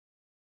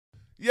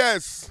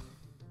Yes,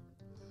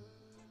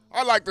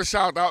 I'd like to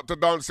shout out to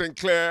Don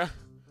Sinclair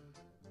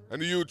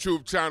and the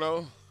YouTube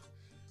channel.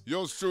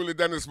 Yours truly,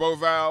 Dennis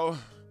Boval,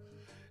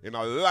 in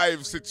a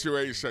live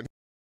situation.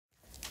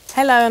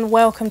 Hello and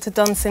welcome to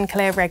Don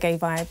Sinclair Reggae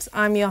Vibes.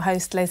 I'm your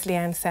host, Leslie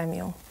Ann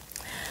Samuel.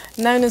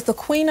 Known as the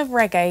Queen of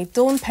Reggae,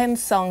 Dawn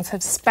Penn's songs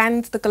have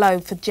spanned the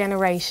globe for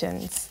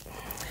generations.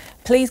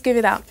 Please give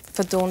it up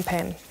for Dawn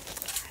Penn.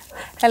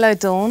 Hello,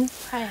 Dawn.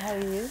 Hi, how are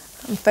you?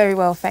 I'm very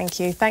well, thank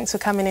you. Thanks for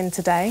coming in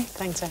today.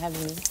 Thanks for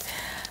having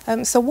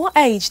me. So what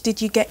age did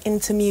you get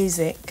into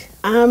music?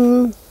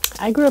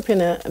 I grew up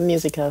in a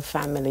musical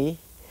family.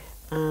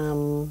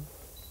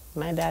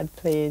 My dad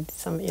played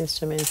some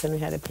instruments and we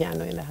had a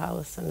piano in the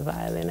house and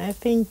violin. I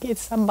think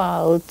it's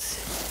about...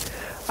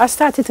 I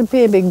started to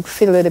play big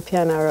fiddle with the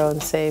piano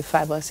around, say,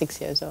 5 or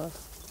 6 years old.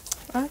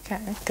 Okay.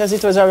 Because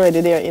it was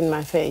already there in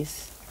my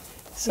face.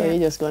 So Yeah. you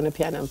just go on the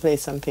piano and play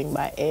something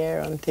by ear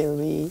until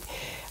we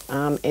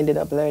ended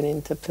up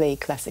learning to play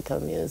classical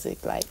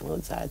music like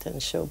Mozart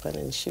and Chopin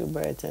and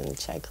Schubert and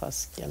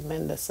Tchaikovsky and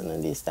Mendelssohn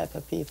and these type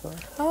of people.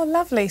 Oh,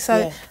 lovely. So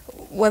Yeah.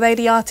 were they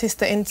the artists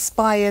that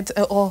inspired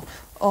or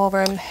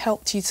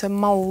helped you to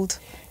mould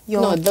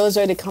your... No, those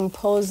are the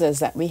composers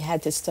that we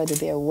had to study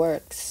their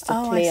works to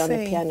Oh, play I on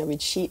the see. piano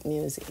with sheet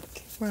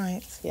music.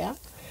 Right. Yeah.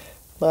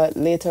 But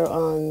later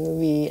on,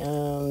 we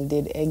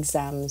did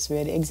exams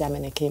where the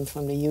examiner came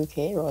from the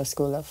UK, Royal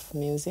School of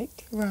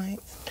Music, Right.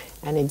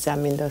 and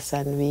examined us,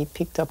 and we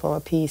picked up our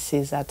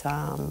pieces at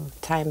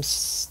Times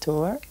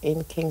Store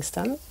in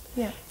Kingston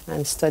Yeah.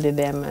 and studied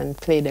them and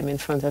played them in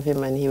front of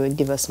him, and he would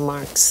give us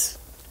marks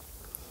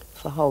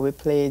for how we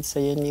played, so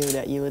you knew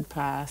that you would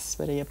pass,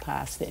 whether you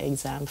passed the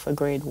exam for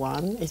grade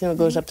 1. If it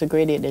goes up to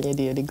grade 8, then you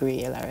do your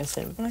degree,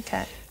 LRSM.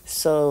 Okay.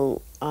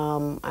 So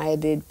I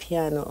did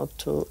piano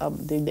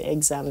did the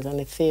exams on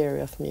the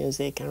theory of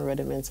music and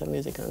rudiments of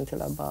music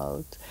until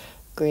about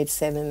grade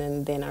 7,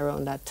 and then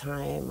around that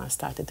time I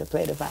started to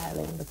play the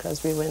violin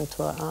because we went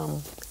to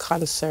a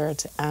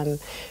concert and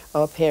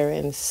our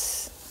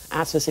parents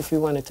asked us if we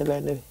wanted to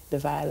learn the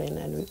violin,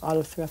 and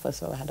all 3 of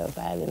us all had a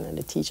violin, and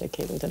the teacher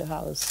came into the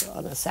house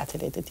on a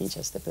Saturday to teach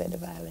us to play the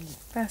violin.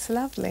 That's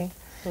lovely.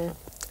 Yeah.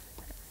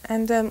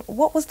 And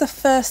what was the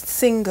first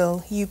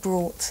single you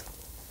brought?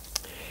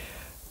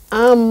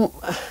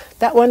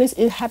 That one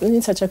it happened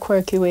in such a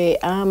quirky way.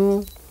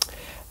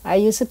 I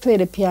used to play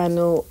the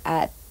piano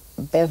at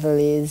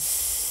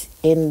Beverly's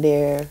in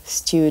their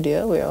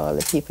studio where all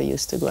the people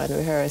used to go and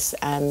rehearse,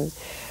 and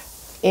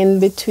in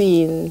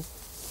between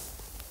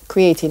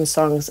creating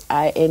songs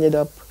I ended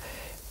up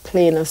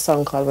playing a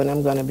song called When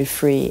I'm Gonna Be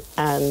Free,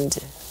 and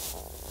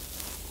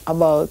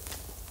about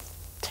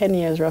 10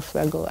 years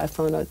roughly ago I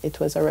found out it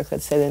was a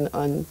record selling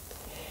on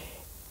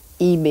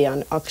eBay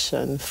on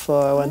auction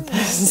for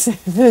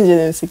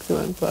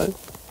 £1,761.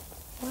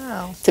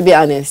 Wow. To be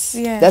honest,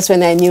 Yeah. that's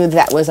when I knew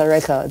that was a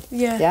record.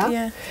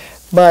 Yeah.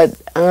 But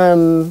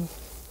around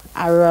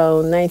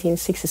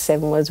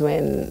 1967 was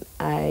when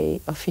I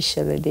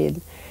officially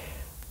did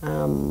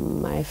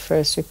my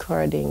first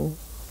recording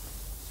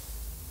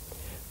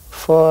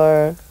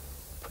for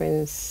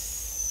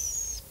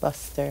Prince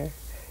Buster,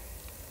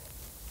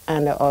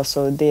 and I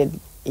also did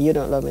You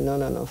Don't Love Me No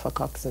No No for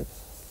Coxsone.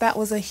 That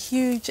was a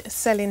huge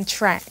selling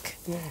track.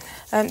 Yeah.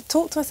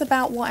 Talk to us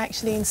about what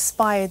actually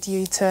inspired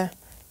you to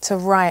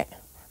write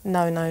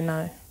No No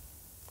No.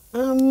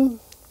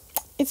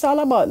 It's all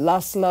about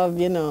lost love,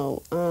 you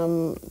know.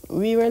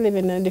 We were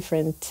living in a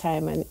different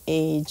time and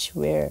age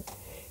where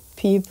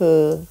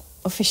people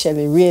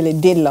officially really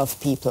did love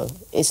people.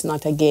 It's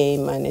not a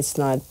game, and it's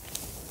not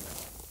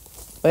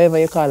whatever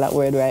you call that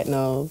word right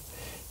now.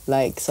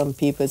 Like some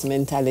people's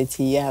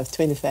mentality, you have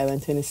 25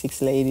 and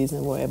 26 ladies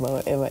and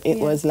whatever. It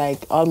was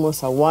like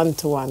almost a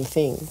one-to-one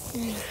thing.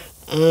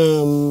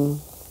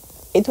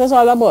 It was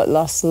all about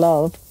lost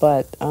love,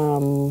 but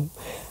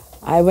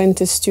I went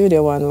to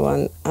studio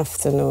one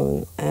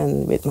afternoon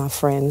and with my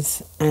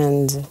friends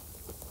and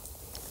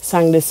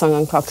sang this song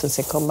on Coxsone,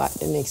 said come back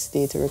the next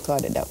day to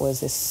record it. That was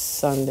this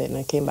Sunday, and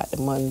I came back the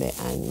Monday,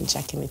 and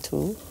Jackie Me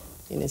Too,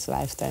 in his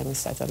lifetime, he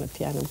sat on the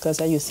piano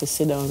because I used to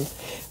sit down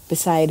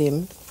beside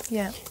him.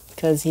 Yeah.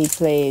 Because he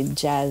played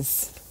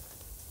jazz,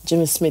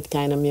 Jimmy Smith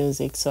kind of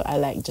music, so I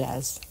like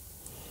jazz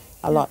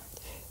a lot.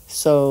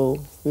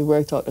 So we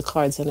worked out the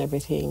chords and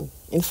everything.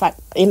 In fact,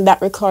 in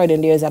that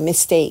recording, there's a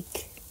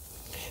mistake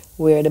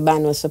where the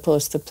band was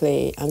supposed to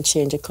play and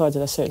change the chords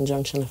at a certain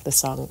junction of the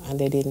song, and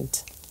they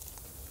didn't.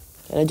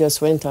 And I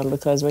just went on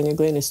because when you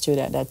go in the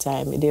studio at that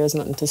time, there was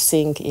nothing to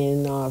sync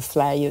in or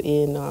fly you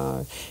in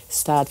or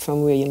start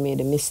from where you made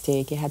a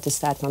mistake. You had to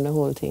start from the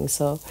whole thing.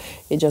 So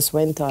it just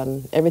went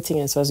on. Everything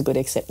else was good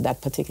except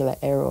that particular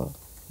error.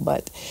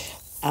 But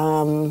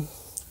around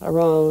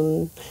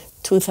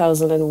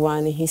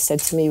 2001, he said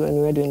to me when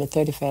we were doing the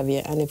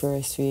 35-year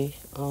anniversary,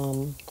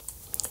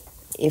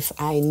 if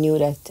I knew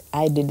that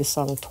I did the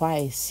song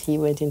twice, he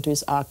went into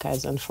his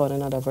archives and found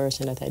another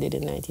version that I did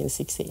in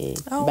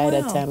 1968. Oh, By wow.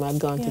 that time, I'd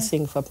gone to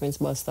sing for Prince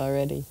Buster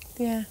already.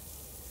 Yeah.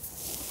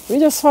 We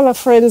just follow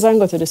friends and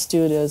go to the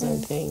studios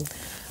and things.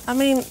 I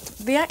mean,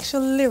 the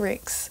actual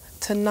lyrics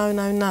to No,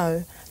 No,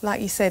 No,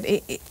 like you said,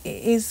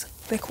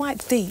 they're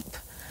quite deep.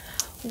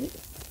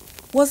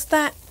 Was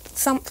that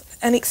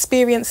an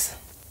experience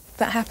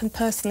that happened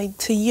personally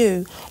to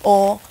you,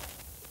 or?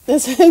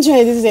 That's what I'm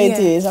trying to say Yeah.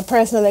 to you. It's a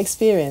personal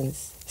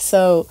experience.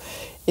 So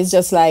it's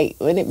just like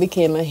when it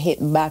became a hit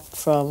back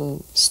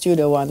from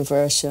Studio One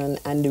version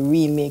and the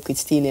remake with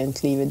Steely and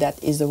Clevie,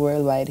 that is a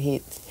worldwide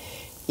hit.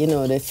 You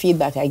know, the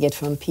feedback I get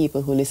from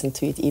people who listen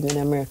to it, even in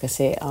America,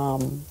 say,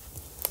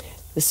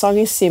 the song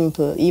is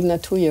simple. Even a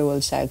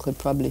 2-year-old child could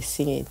probably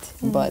sing it,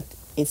 but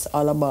it's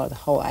all about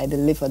how I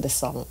deliver the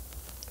song.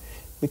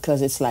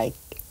 Because it's like,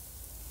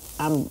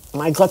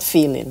 my gut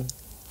feeling.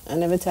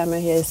 And every time I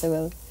hear it, I say,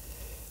 well,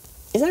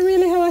 is that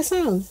really how I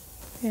sound?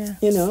 Yeah.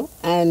 You know?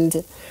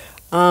 And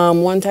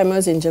one time I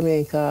was in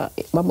Jamaica,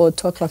 about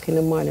 2 o'clock in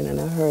the morning,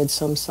 and I heard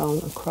some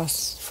song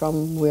across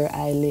from where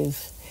I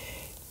live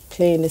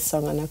playing this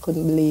song, and I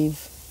couldn't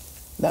believe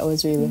that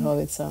was really how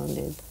it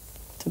sounded,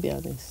 to be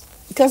honest.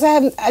 Because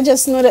I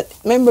just know that,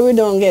 remember, we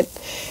don't get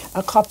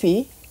a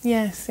copy.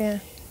 Yes, yeah.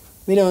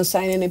 We don't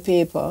sign any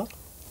paper.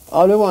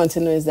 All we want to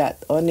know is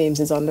that our names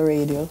is on the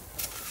radio.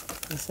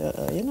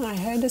 So, you know, I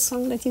heard the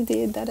song that you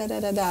did,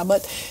 da-da-da-da-da.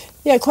 But,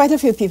 yeah, quite a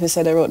few people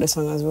said I wrote the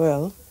song as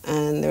well.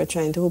 And they were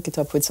trying to hook it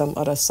up with some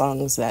other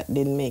songs that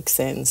didn't make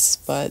sense.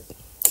 But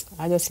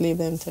I just leave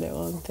them to their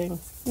own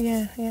thing.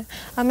 Yeah, yeah.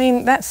 I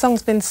mean, that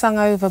song's been sung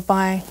over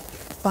by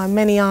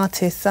many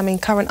artists. I mean,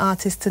 current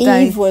artists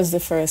today. Eve was the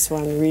first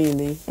one,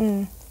 really.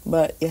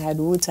 But you had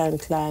Wu-Tang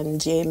Clan,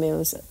 J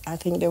Mills. I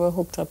think they were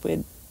hooked up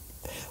with...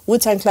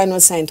 Wu-Tang Clan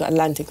was signed to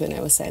Atlantic when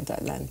I was signed to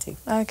Atlantic.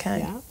 Okay.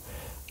 Yeah.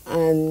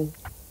 And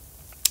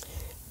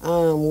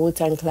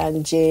Wu-Tang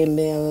Clan, J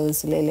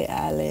Mills, Lily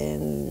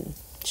Allen,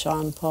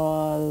 Sean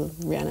Paul,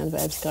 Rihanna and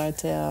Vybz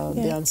Cartel,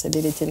 Yeah. Beyonce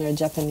did it in her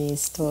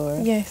Japanese tour.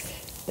 Yes.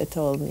 They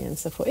told me and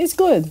so forth. It's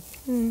good.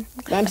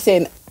 But I'm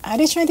saying, are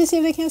they trying to see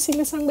if they can sing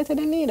the song better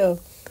than me, though?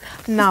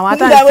 No, I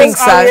don't That think was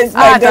so. always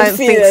my I gut don't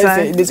think feeling.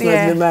 so. This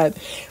Yeah. must be mad.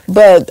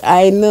 But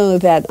I know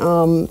that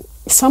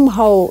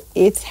somehow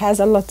it has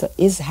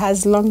it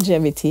has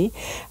longevity.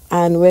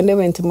 And when they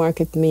went to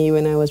market me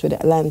when I was with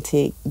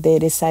Atlantic, they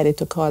decided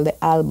to call the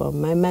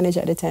album. My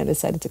manager at the time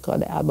decided to call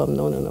the album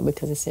No, No, No,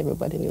 because they said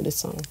everybody knew the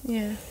song.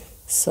 Yeah.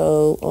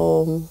 So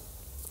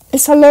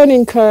it's a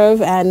learning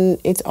curve, and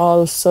it's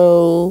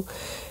also...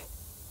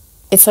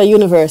 It's a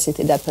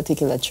university, that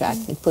particular track.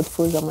 It put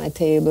food on my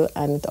table,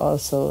 and it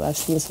also, I've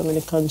seen so many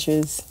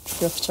countries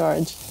free of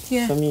charge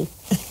for me.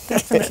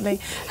 Definitely.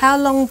 How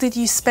long did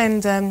you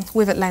spend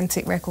with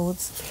Atlantic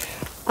Records?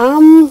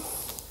 I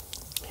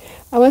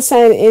was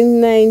signed in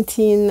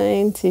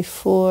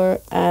 1994,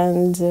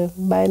 and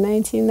by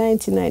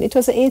 1999, it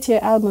was an 8-year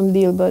album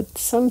deal, but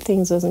some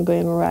things wasn't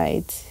going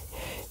right.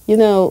 You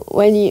know,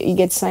 when you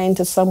get signed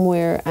to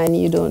somewhere and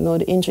you don't know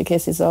the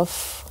intricacies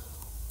of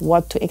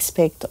what to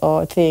expect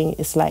or thing,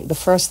 it's like the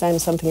first time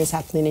something is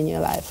happening in your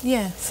life.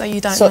 Yeah, so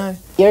you don't So know.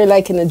 you're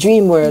like in a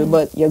dream world,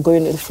 but you're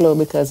going with the flow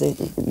because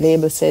the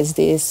label says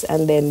this,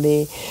 and then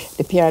the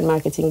PR and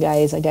marketing guy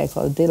is a guy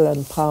called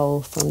Dylan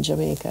Powell from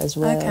Jamaica as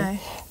well. Okay.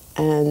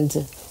 And,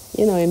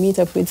 you know, you meet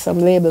up with some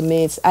label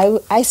mates.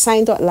 I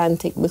signed to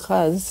Atlantic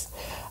because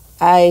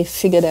I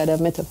figured out I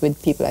met up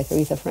with people like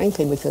Aretha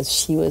Franklin because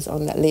she was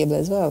on that label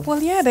as well.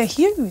 Well, yeah, they're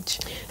huge.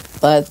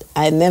 But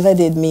I never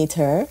did meet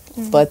her,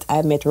 but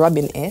I met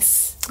Robin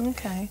S.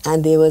 Okay.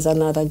 And there was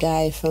another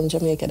guy from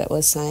Jamaica that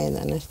was signed,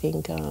 and I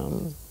think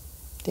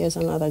there's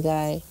another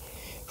guy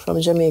from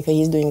Jamaica,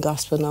 he's doing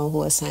gospel now, who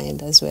was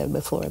signed as well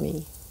before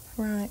me.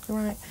 Right,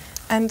 right.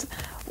 And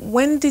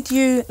when did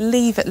you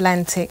leave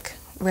Atlantic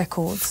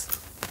Records?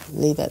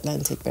 Leave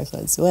Atlantic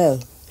Records.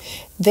 Well,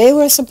 it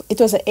was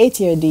an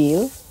 8-year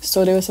deal,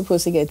 so they were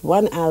supposed to get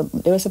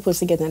they were supposed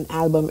to get an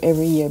album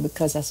every year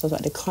because that's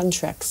what the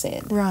contract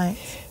said. Right.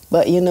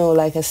 But you know,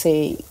 like I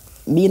say,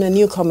 being a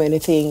newcomer in the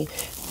thing,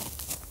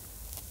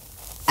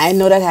 I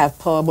know that I have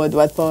power, but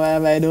what power I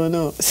have, I don't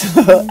know.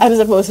 So I'm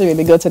supposed to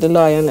really go to the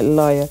lawyer and let the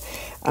lawyer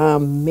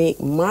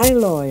make my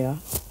lawyer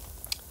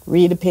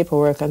read the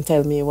paperwork and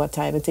tell me what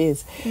time it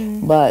is.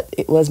 But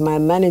it was my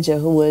manager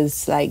who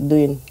was like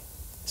doing...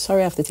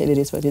 Sorry I have to tell you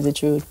this, but is it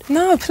true?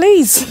 No,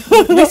 please.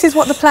 This is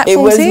what the It platform's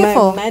was here my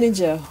for.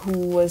 manager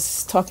who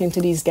was talking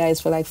to these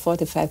guys for like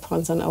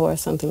 £45 an hour or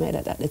something like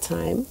that at the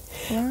time.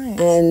 Right.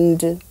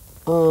 And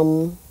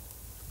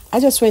I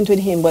just went with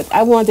him, but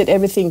I wanted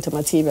everything to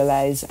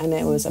materialize, and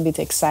I was a bit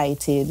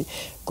excited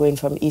going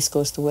from East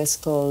Coast to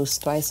West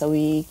Coast twice a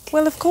week.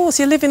 Well, of course,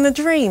 you're living the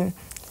dream.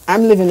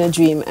 I'm living a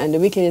dream, and the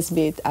wickedest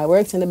bit, I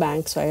worked in the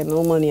bank, so I had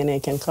no money, and I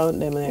can count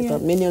them, and I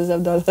count millions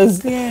of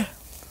dollars. Yeah.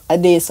 A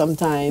day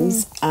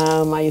sometimes.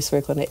 I used to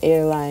work on the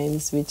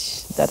airlines,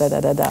 which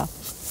da-da-da-da-da.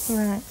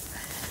 Right.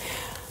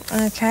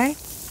 Okay.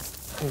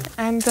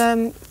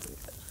 And,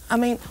 I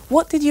mean,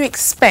 what did you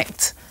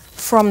expect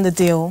from the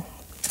deal?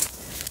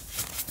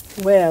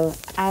 Well,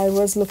 I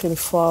was looking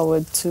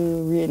forward to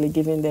really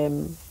giving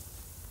them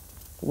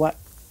what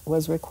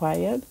was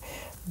required.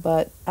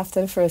 But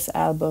after the first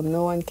album,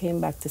 no one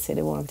came back to say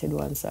they wanted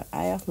one. So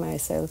I have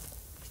myself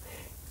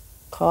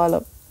call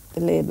up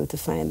the label to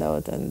find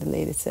out, and the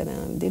lady said,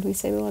 did we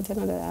say we want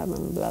another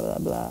album, blah, blah,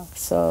 blah.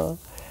 So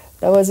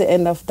that was the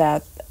end of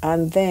that.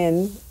 And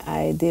then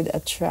I did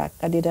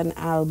an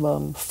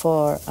album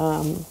for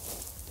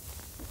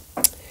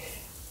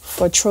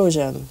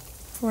Trojan.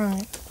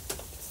 Right.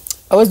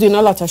 I was doing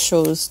a lot of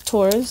shows,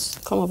 tours,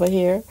 come over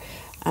here,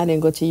 and then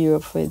go to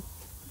Europe for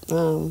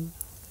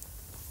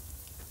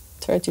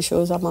 30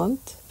 shows a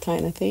month,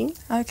 kind of thing.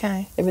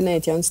 Okay. Every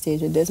night you're on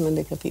stage with Desmond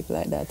Decker, people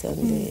like that, and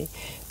the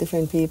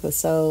different people.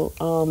 So,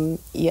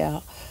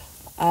 yeah,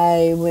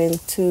 I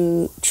went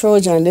to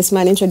Trojan. This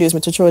man introduced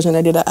me to Trojan.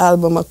 I did an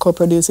album, I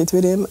co-produced it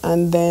with him,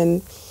 and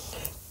then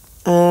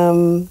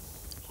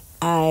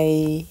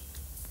I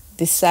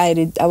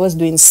decided I was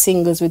doing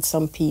singles with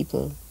some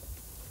people,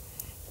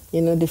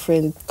 you know,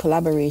 different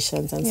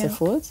collaborations and so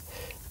forth.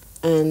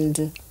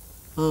 And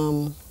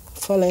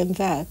following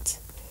that,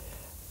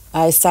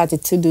 I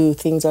started to do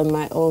things on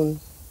my own.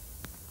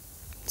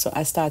 So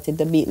I started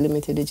the Beat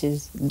Limited, which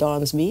is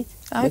Dawn's Beat.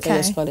 Okay. I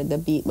just call it the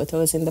Beat. But I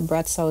was in the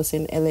Brat's house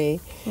in LA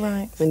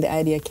when the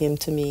idea came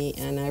to me,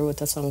 and I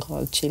wrote a song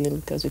called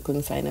Chillin' because we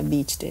couldn't find a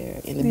beach there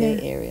in the Bay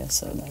Area.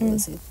 So that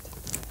was it.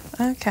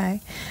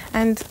 Okay.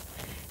 And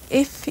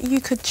if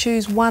you could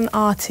choose one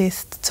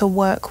artist to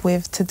work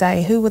with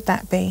today, who would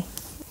that be?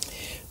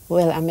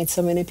 Well, I met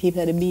so many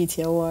people at the BET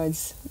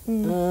Awards.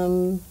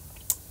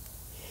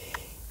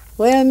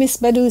 Well, Miss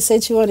Badu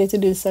said she wanted to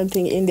do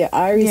something. India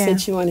Ari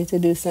said she wanted to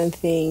do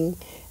something.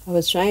 I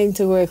was trying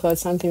to work out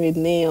something with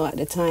Neo at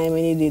the time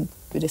when he did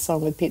with the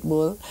song with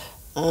Pitbull.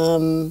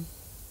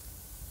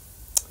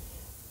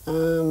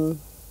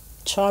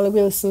 Charlie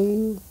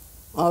Wilson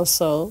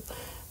also.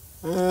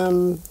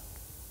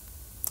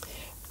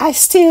 I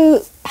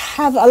still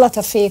have a lot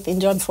of faith in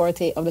John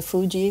Forte of the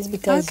Fugees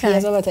because he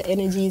has a lot of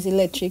energy. He's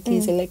electric,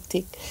 he's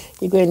electric.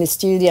 You go in the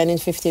studio and in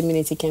 15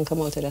 minutes he can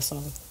come out with a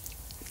song.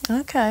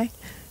 Okay.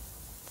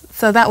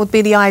 So that would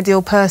be the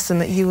ideal person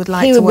that you would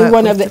like to work with? He would be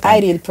one of the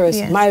ideal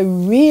person. Yeah. My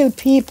real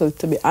people,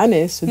 to be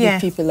honest, would be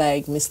people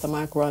like Mr.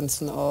 Mark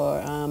Ronson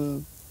or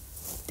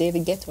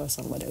David Guetta or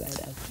somebody like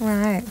that.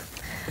 Right.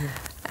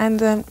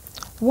 And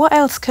what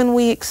else can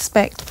we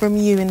expect from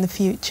you in the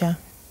future?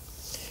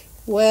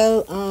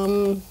 Well,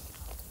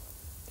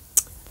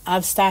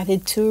 I've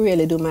started to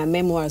really do my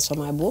memoirs for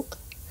my book.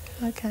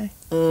 Okay.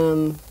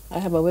 I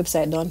have a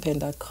website,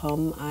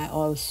 dawnpenn.com. I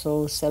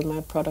also sell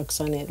my products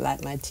on it,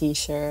 like my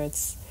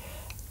T-shirts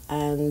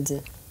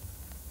and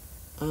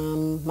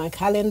my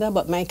calendar.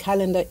 But my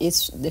calendar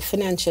is the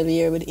financial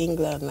year with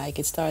England. Like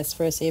it starts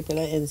 1st April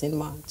and ends in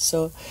March.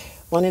 So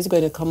one is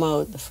going to come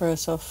out the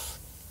 1st of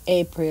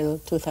April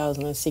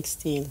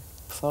 2016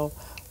 for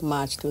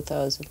March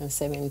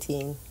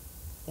 2017.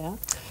 Yeah.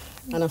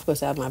 And of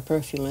course I have my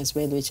perfume as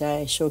well, which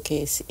I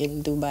showcase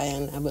in Dubai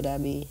and Abu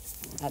Dhabi.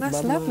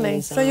 That's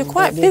lovely. So you're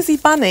quite busy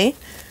bunny.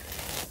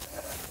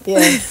 Yeah,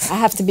 I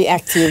have to be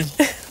active.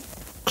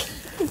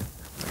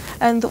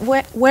 And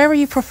where are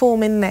you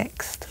performing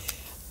next?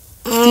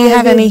 Do you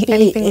have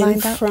anything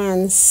lined up? In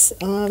France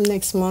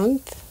next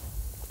month,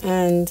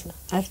 and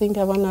I think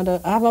I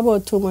have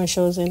about 2 more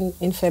shows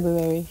in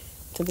February,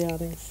 to be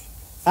honest.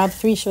 I have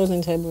 3 shows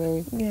in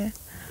February. Yeah.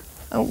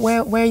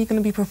 Where are you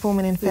going to be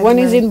performing in February? One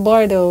is in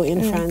Bordeaux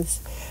in France.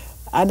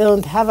 I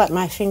don't have at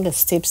my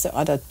fingertips the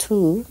other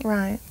 2.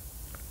 Right.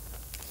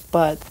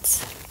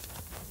 But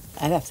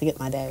I'd have to get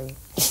my diary.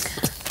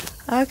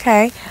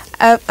 Okay.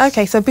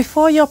 Okay, so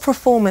before your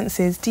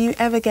performances, do you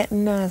ever get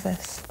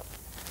nervous?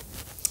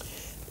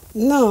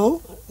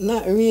 No,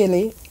 not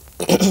really.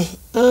 It's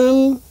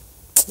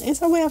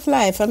a way of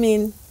life. I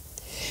mean,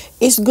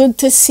 it's good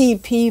to see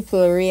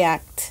people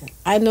react.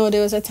 I know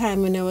there was a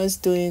time when I was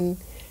doing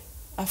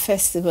a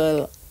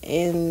festival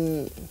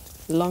in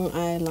Long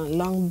Island,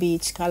 Long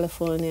Beach,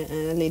 California,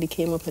 and a lady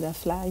came up with a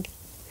flag.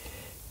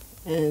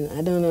 And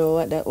I don't know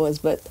what that was,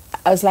 but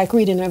I was like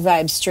reading her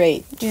vibe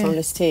straight from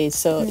the stage.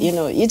 So, you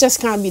know, you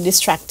just can't be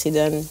distracted,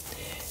 and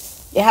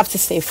you have to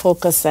stay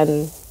focused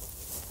and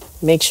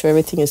make sure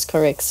everything is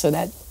correct so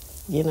that,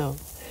 you know,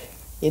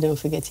 you don't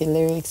forget your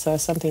lyrics or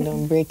something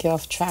don't break you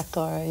off track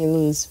or you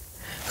lose.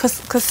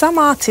 Because some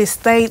artists,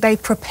 they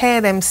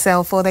prepare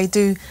themselves or they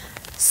do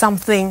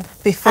something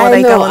before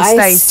they go on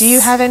stage. Do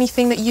you have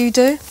anything that you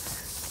do?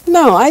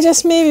 No, I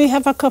just maybe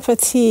have a cup of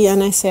tea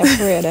and I say a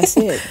prayer, that's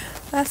it.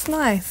 That's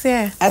nice,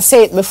 yeah. I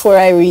say it before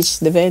I reach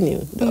the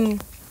venue, though.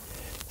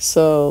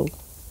 So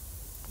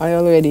I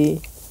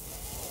already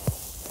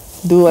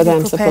do what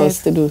I'm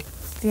supposed to do.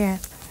 Yeah.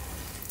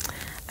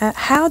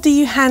 How do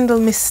you handle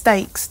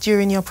mistakes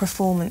during your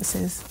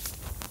performances?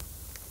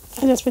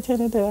 I just pretend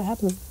that they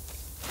happen.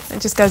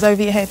 It just goes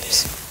over your head.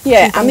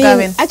 Yeah, I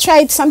mean, I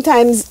tried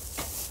sometimes,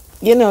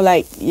 you know,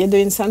 like you're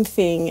doing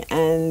something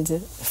and,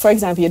 for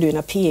example, you're doing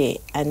a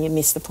PA and you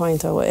miss the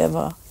point or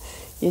whatever.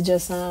 You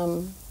just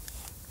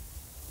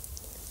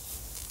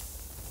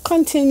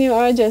continue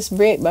or just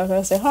break back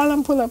or say, hold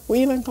on, pull up,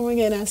 wheel and come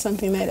again or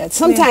something like that.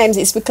 Sometimes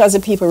it's because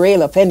the people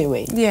rail up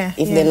anyway, if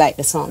they like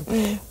the song.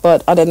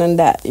 But other than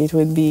that, it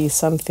would be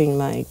something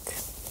like,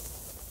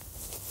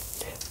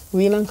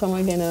 Wheel and Come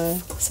Again or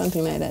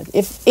something like that.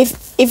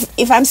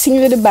 If I'm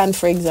singing with the band,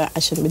 for example, I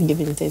shouldn't be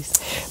giving this.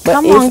 But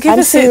Come on, if give I'm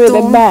us singing it, with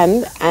the Dawn.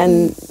 band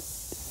and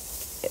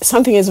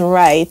something isn't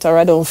right or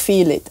I don't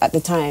feel it at the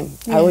time,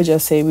 I would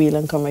just say Wheel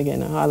and Come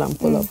Again or All and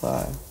Pull Up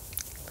or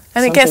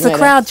And it gets the like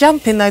crowd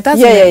jumping though,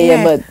 doesn't yeah, it?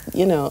 yeah, but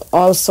you know,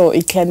 also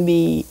it can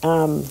be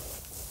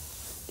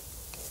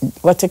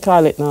what to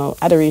call it now,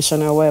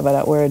 adoration or whatever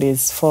that word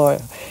is for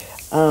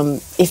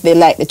if they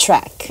like the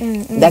track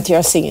that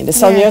you're singing, the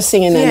song you're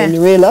singing and then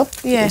you reel up,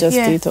 you just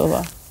do it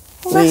over.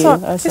 Well, that's Wheel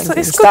what, or it's something.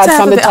 good Start to have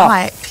from a the bit of top.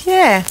 hype.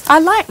 Yeah, I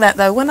like that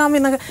though. When I'm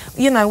in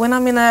a, when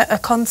I'm in a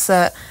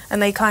concert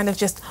and they kind of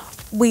just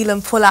wheel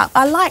and pull up,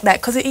 I like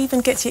that because it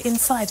even gets your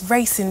insides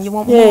racing. You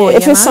want more. If you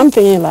it's know?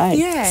 something you like,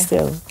 Yeah.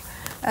 still.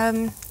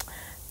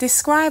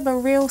 Describe a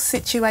real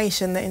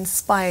situation that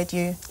inspired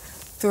you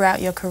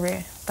throughout your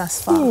career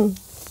thus far.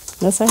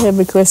 That's a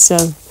heavy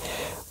question.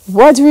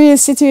 What real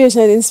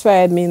situation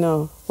inspired me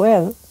now?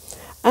 Well,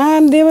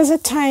 there was a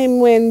time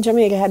when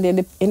Jamaica had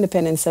the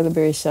independence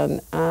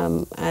celebration,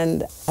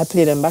 and I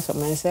played on backup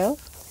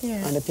myself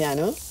on the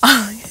piano.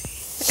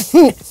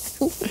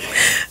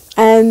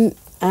 And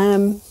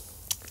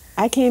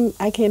I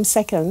came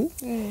second,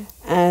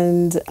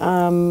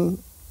 and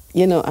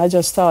you know, I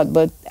just thought,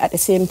 but at the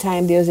same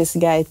time, there was this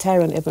guy,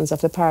 Tyrone Evans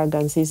of the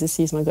Paragons, he's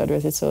deceased, my God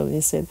rest his soul,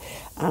 he said,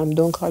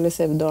 don't call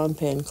yourself Dawn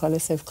Penn, call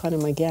yourself Conor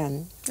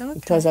McGann,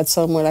 because that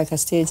sounded more like a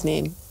stage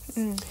name.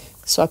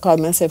 So I called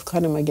myself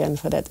Conor McGann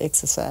for that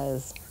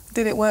exercise.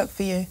 Did it work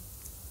for you?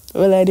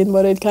 Well, I didn't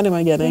bother with Conor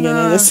McGann again.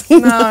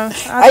 No.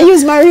 I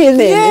used my real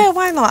name. Yeah,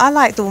 why not? I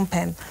like Dawn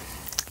Penn.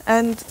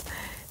 And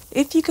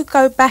if you could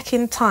go back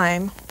in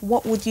time,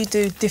 what would you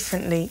do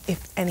differently,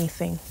 if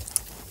anything?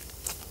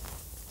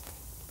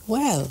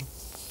 Well,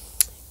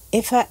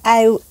 if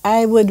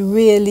I would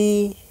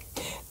really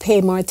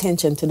pay more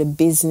attention to the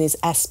business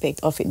aspect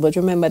of it. But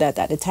remember that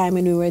at the time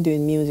when we were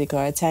doing music or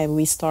at the time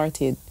we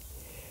started,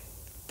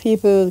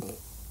 people,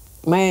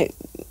 my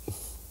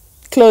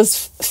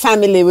close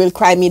family will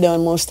cry me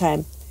down most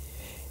time.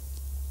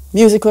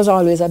 Music was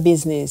always a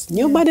business.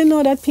 Nobody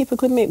know that people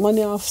could make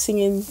money off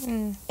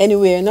singing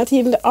anywhere. Not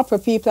even the opera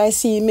people I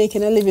see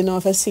making a living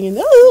off of singing.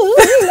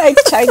 Like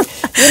child,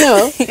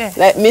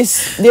 like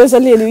Miss. There's a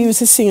lady who used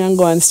to sing and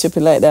go and strip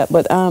it like that.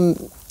 But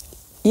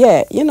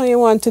yeah, you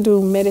want to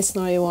do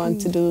medicine or you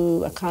want to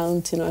do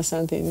accounting or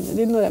something. I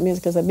didn't know that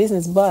music was a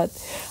business, but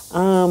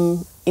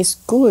it's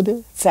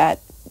good that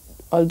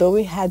although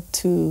we had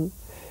to,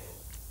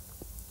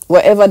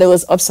 whatever there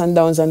was ups and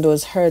downs and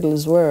those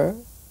hurdles were,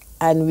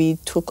 and we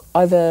took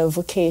other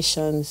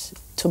vocations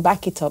to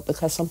back it up,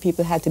 because some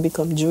people had to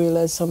become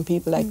jewelers, some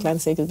people like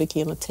Clancy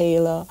became a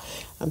tailor,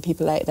 and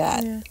people like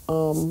that. Yeah.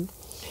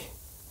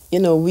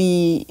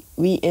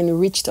 We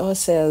enriched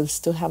ourselves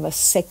to have a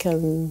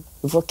second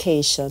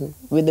vocation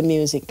with the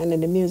music, and then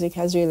the music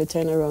has really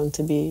turned around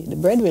to be the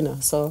breadwinner.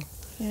 So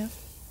yeah,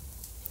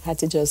 had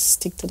to just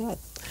stick to that.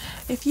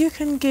 If you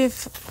can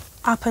give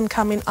up and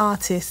coming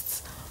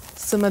artists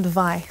some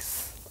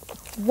advice,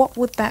 what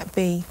would that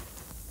be?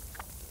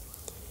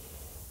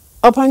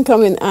 Up and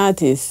coming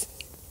artist,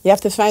 you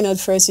have to find out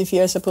first if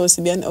you're supposed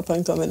to be an up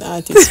and coming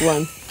artist.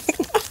 One.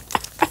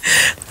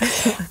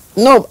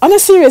 No, on a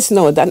serious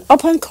note, an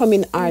up and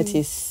coming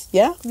artist,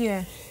 yeah,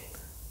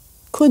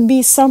 could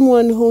be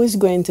someone who is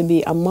going to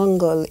be a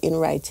Mongol in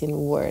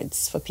writing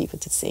words for people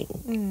to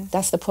sing.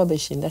 That's the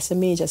publishing. That's the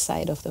major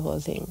side of the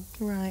whole thing.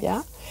 Right.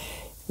 Yeah.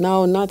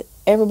 Now, not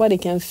everybody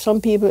can.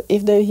 Some people,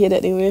 if they hear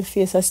that they will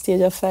face a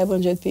stage of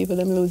 500 people,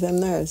 they lose their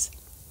nerves.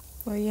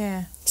 Well,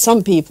 yeah.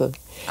 Some people.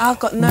 I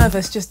got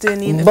nervous just doing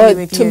the interview but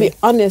with you. But to be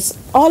honest,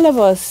 all of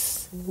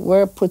us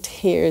were put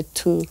here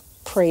to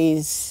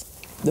praise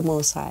the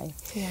Most High.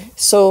 Yeah.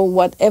 So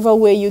whatever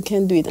way you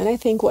can do it, and I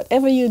think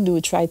whatever you do,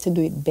 try to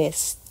do it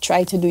best.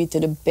 Try to do it to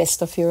the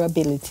best of your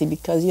ability,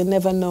 because you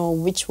never know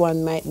which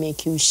one might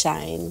make you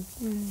shine.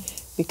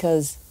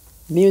 Because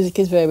music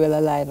is very well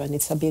alive and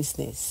it's a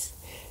business.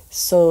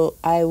 So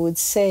I would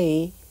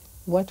say,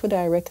 what would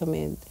I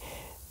recommend?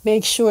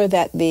 Make sure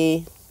that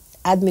the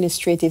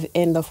administrative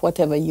end of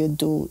whatever you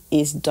do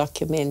is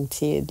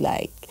documented,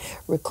 like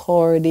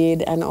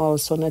recorded, and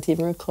also not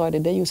even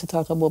recorded. They used to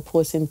talk about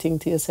posting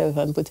things to yourself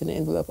and putting an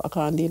envelope. I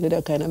can't deal with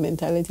that kind of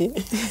mentality.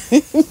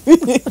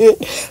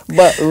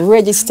 But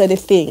register the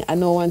thing. I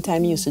know one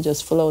time you used to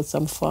just fill out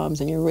some forms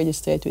and you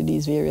register it with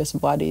these various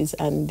bodies,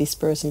 and this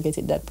person get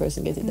it, that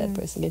person get it, that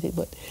person get it.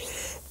 But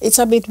it's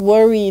a bit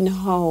worrying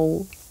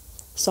how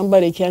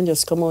somebody can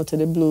just come out of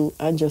the blue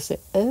and just say,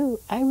 oh,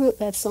 I wrote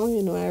that song,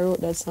 I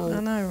wrote that song. I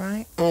know,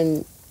 right?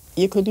 And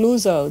you could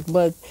lose out.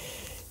 But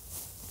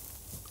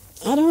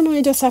I don't know,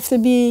 you just have to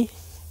be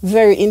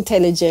very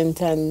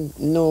intelligent and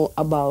know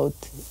about,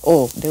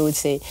 they would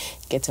say,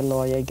 get a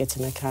lawyer, get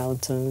an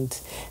accountant,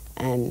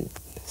 and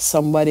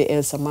somebody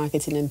else, a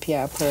marketing and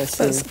PR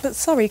person. But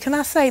sorry, can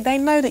I say, they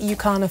know that you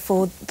can't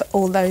afford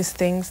all those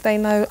things. They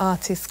know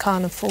artists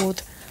can't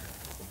afford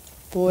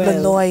the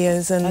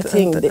lawyers and I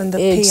think the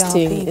age PR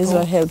thing people. is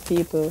what help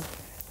people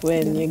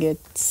when you get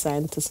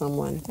signed to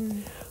someone.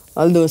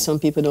 Although some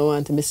people don't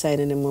want to be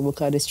signing anymore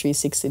because it's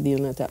 360 deal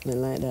not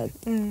happening like that.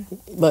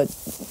 But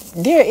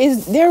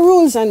there are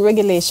rules and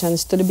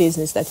regulations to the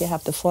business that you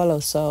have to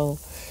follow. So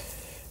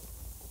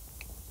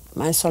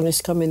my song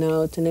is coming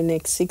out in the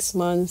next 6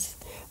 months,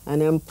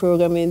 and I'm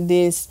programming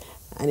this,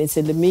 and it's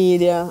in the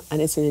media,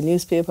 and it's in the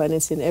newspaper, and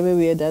it's in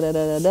everywhere,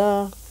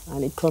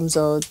 and it comes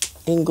out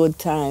in good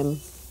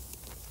time.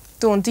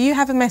 Dawn, do you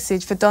have a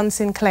message for Don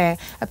Sinclair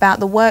about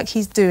the work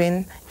he's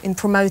doing in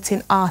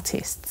promoting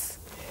artists?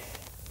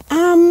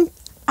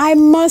 I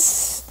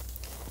must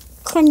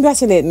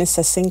congratulate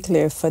Mr.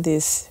 Sinclair for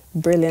this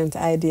brilliant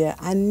idea.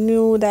 I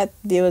knew that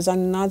there was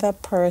another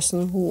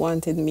person who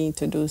wanted me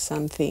to do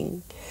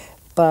something,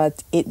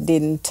 but it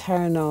didn't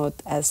turn out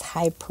as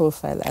high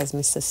profile as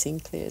Mr.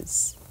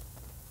 Sinclair's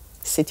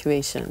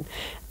situation.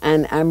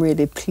 And I'm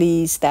really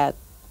pleased that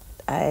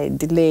I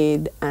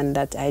delayed and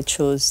that I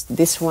chose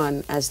this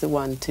one as the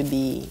one to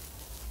be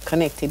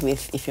connected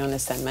with, if you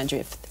understand my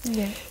drift.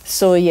 Yeah.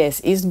 So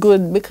yes, it's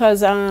good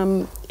because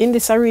in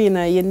this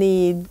arena you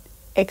need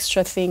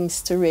extra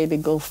things to really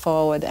go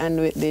forward, and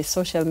with the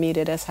social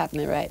media that's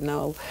happening right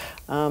now,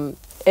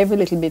 every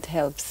little bit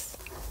helps.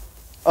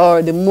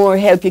 Or the more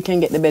help you can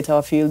get, the better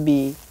off you'll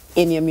be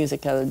in your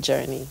musical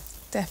journey.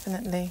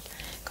 Definitely,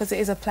 because it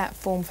is a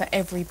platform for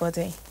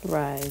everybody.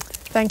 Right.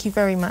 Thank you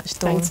very much,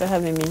 Dawn. Thanks for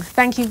having me.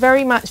 Thank you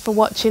very much for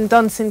watching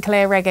Don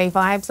Sinclair Reggae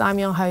Vibes. I'm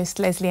your host,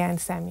 Leslie Ann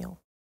Samuel.